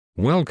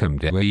Welcome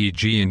to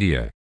AEG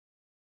India.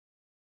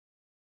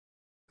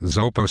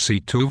 Zopo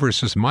C2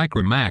 vs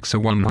Micromax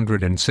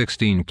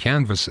A116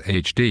 Canvas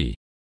HD.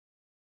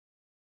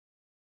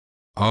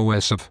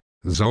 OS of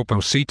Zopo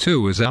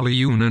C2 is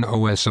Aliun and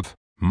OS of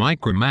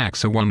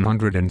Micromax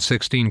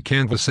A116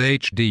 Canvas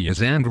HD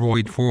is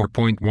Android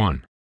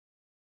 4.1.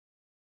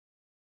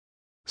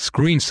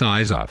 Screen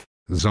size of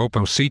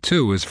Zopo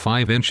C2 is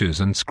 5 inches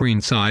and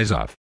screen size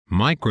of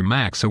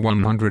Micromax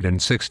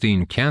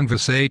A116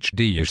 Canvas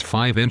HD is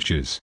 5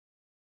 inches.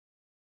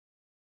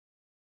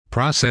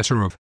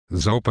 Processor of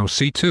Zopo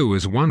C2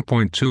 is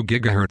 1.2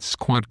 GHz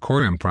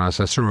quad-core and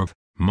processor of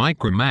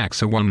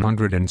Micromax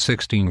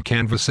A116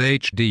 Canvas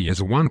HD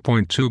is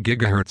 1.2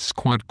 GHz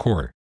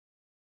quad-core.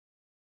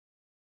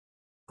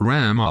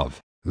 RAM of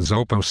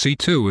Zopo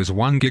C2 is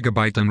 1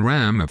 GB and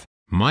RAM of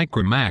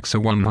Micromax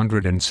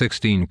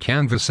A116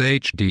 Canvas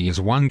HD is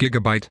 1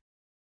 GB.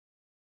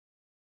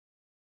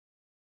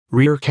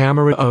 Rear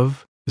camera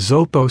of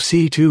Zopo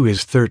C2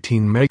 is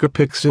 13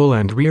 megapixel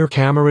and rear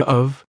camera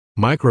of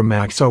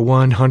Micromax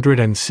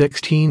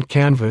A116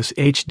 Canvas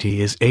HD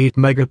is 8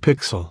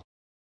 megapixel.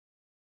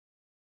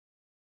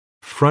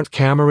 Front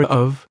camera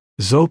of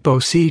Zopo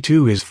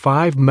C2 is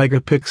 5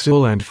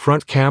 megapixel and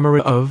front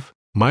camera of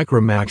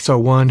Micromax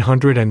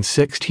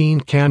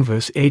A116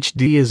 Canvas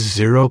HD is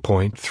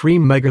 0.3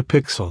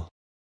 megapixel.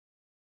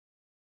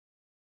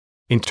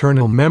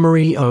 Internal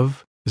memory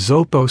of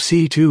Zopo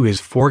C2 is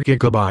 4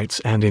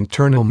 GB and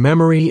internal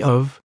memory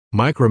of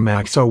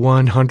Micromax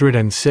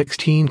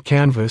A116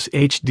 Canvas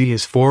HD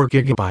is 4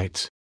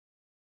 GB.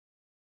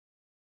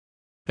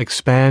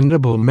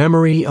 Expandable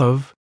memory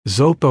of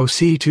Zopo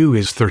C2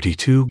 is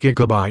 32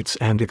 GB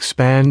and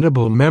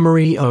expandable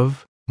memory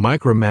of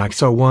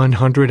Micromax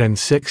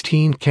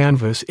A116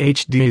 Canvas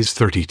HD is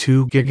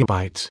 32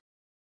 GB.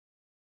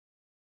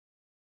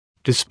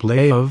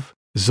 Display of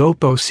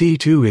Zopo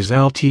C2 is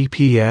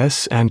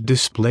LTPS and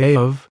display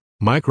of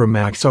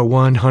Micromax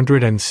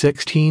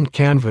A116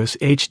 Canvas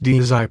HD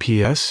is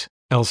IPS,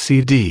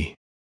 LCD.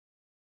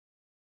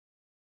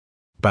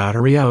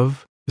 Battery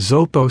of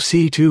Zopo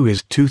C2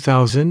 is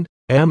 2000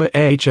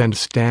 mAh and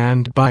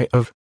standby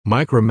of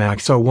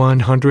Micromax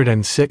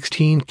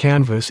A116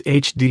 Canvas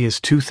HD is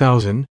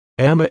 2000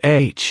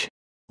 mAh.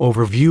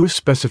 Overview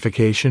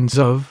specifications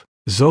of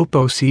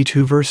Zopo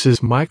C2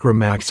 vs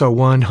Micromax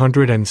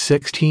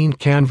A116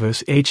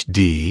 Canvas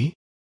HD.